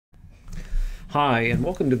Hi, and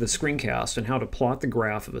welcome to the screencast on how to plot the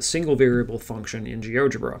graph of a single variable function in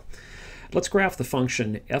GeoGebra. Let's graph the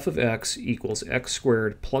function f of x equals x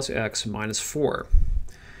squared plus x minus 4.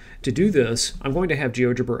 To do this, I'm going to have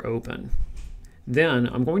GeoGebra open. Then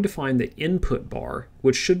I'm going to find the input bar,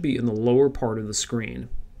 which should be in the lower part of the screen.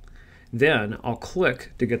 Then I'll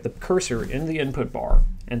click to get the cursor in the input bar,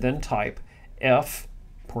 and then type f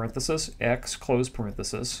parenthesis x close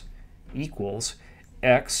parenthesis equals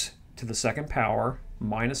x to the second power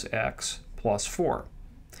minus x plus 4.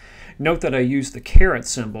 Note that I use the caret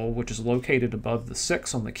symbol, which is located above the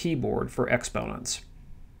 6 on the keyboard, for exponents.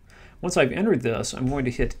 Once I've entered this, I'm going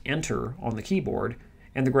to hit enter on the keyboard,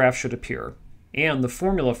 and the graph should appear. And the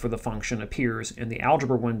formula for the function appears in the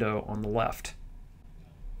algebra window on the left.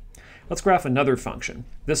 Let's graph another function.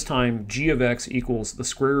 This time g of x equals the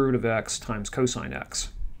square root of x times cosine x.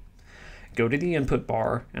 Go to the input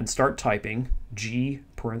bar and start typing g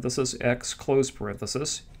parenthesis x close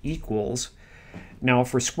parenthesis equals. Now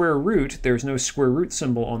for square root, there's no square root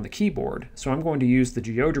symbol on the keyboard, so I'm going to use the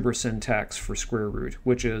GeoGebra syntax for square root,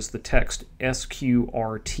 which is the text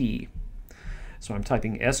sqrt. So I'm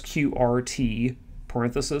typing sqrt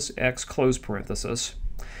parenthesis x close parenthesis,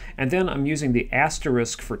 and then I'm using the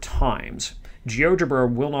asterisk for times.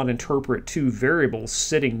 GeoGebra will not interpret two variables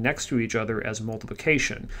sitting next to each other as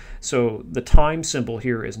multiplication, so the time symbol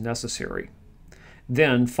here is necessary.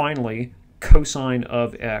 Then finally, cosine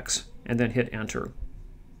of x, and then hit enter.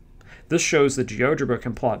 This shows that GeoGebra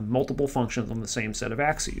can plot multiple functions on the same set of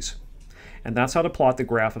axes. And that's how to plot the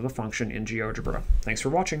graph of a function in GeoGebra. Thanks for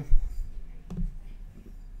watching.